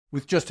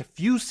With just a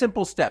few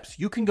simple steps,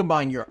 you can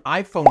combine your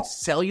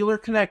iPhone's cellular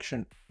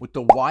connection with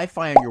the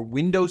Wi-Fi on your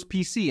Windows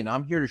PC, and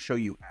I'm here to show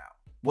you how.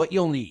 What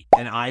you'll need: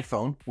 an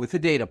iPhone with a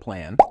data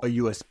plan, a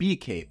USB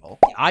cable,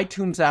 the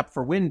iTunes app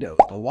for Windows,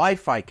 a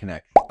Wi-Fi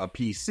connection, a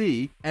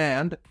PC,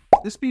 and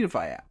the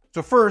Speedify app.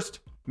 So first,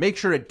 make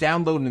sure to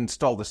download and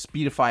install the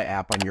Speedify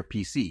app on your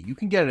PC. You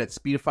can get it at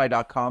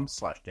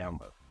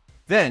speedify.com/download.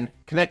 Then,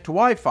 connect to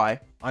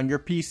Wi-Fi on your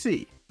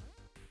PC.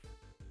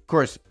 Of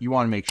course, you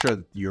want to make sure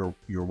that your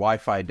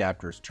Wi-Fi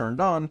adapter is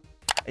turned on,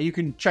 and you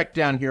can check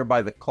down here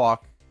by the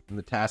clock in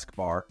the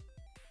taskbar.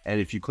 And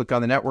if you click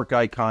on the network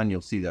icon,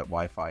 you'll see that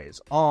Wi-Fi is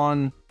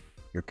on.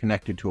 You're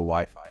connected to a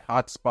Wi-Fi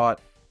hotspot.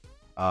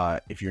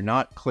 If you're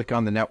not, click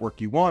on the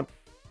network you want,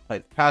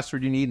 type the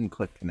password you need, and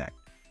click connect.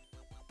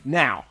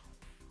 Now,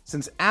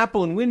 since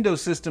Apple and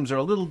Windows systems are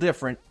a little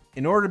different,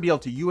 in order to be able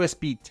to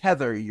USB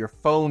tether your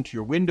phone to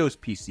your Windows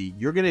PC,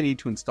 you're going to need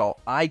to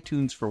install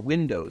iTunes for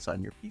Windows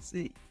on your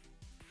PC.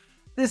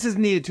 This is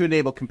needed to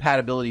enable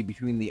compatibility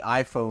between the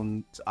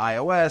iPhone's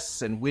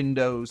iOS and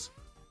Windows,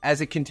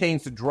 as it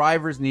contains the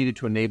drivers needed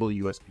to enable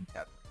USB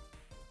tether.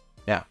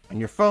 Now, on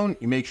your phone,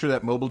 you make sure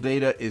that mobile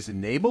data is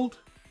enabled,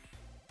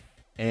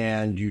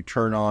 and you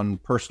turn on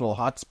personal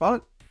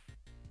hotspot.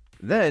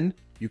 Then,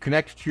 you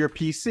connect to your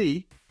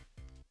PC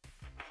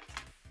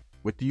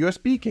with the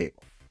USB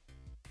cable.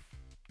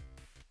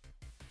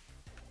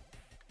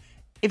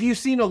 If you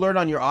see an alert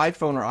on your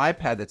iPhone or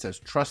iPad that says,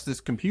 "Trust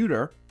this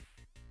computer,"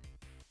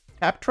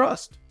 tap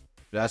Trust.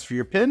 If it asks for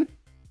your PIN,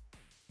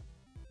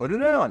 put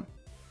it on.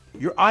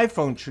 Your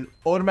iPhone should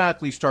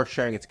automatically start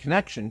sharing its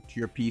connection to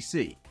your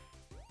PC.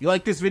 You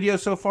like this video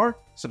so far?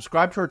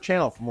 Subscribe to our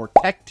channel for more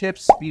tech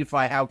tips,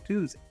 Speedify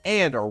how-tos,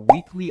 and our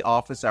weekly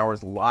office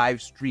hours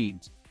live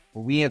streams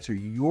where we answer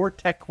your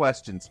tech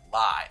questions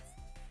live.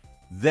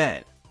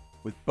 Then,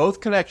 with both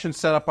connections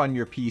set up on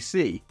your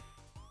PC,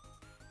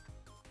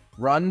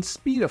 run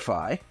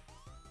Speedify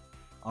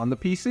on the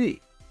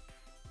PC.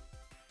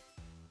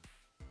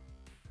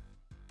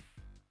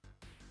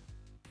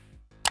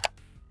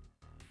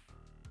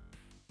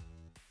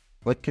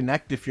 Click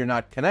connect if you're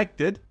not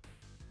connected,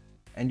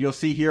 and you'll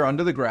see here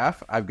under the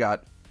graph, I've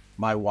got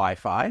my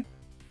Wi-Fi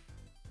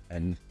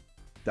and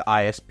the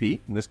ISP.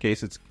 In this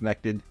case, it's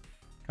connected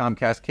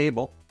Comcast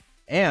cable,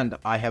 and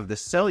I have the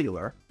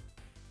cellular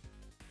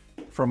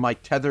from my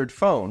tethered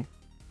phone.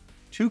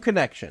 Two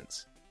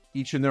connections,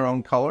 each in their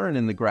own color, and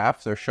in the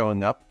graph, they're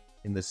showing up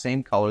in the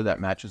same color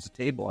that matches the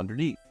table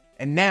underneath.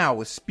 And now,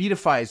 with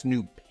Speedify's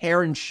new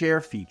pair and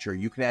share feature,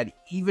 you can add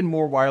even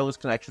more wireless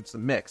connections to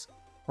the mix,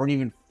 for an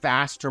even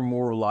faster,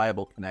 more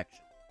reliable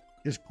connection.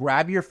 Just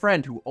grab your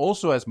friend who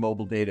also has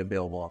mobile data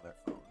available on their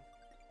phone,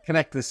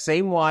 connect the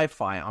same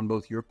Wi-Fi on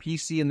both your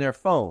PC and their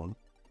phone,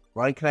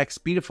 run and connect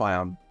Speedify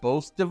on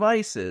both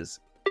devices,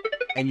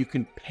 and you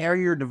can pair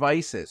your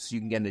devices so you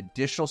can get an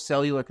additional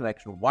cellular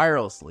connection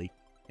wirelessly,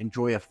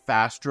 enjoy a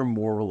faster,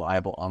 more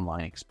reliable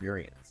online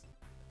experience.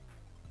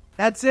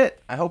 That's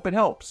it. I hope it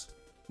helps.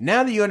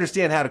 Now that you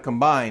understand how to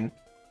combine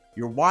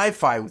your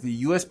Wi-Fi with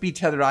a USB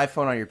tethered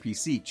iPhone on your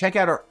PC, check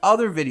out our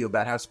other video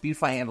about how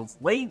Speedify handles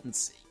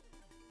latency,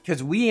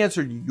 because we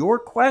answered your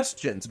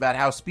questions about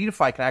how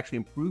Speedify can actually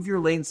improve your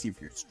latency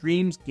for your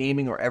streams,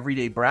 gaming, or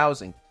everyday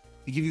browsing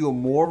to give you a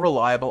more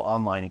reliable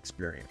online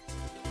experience.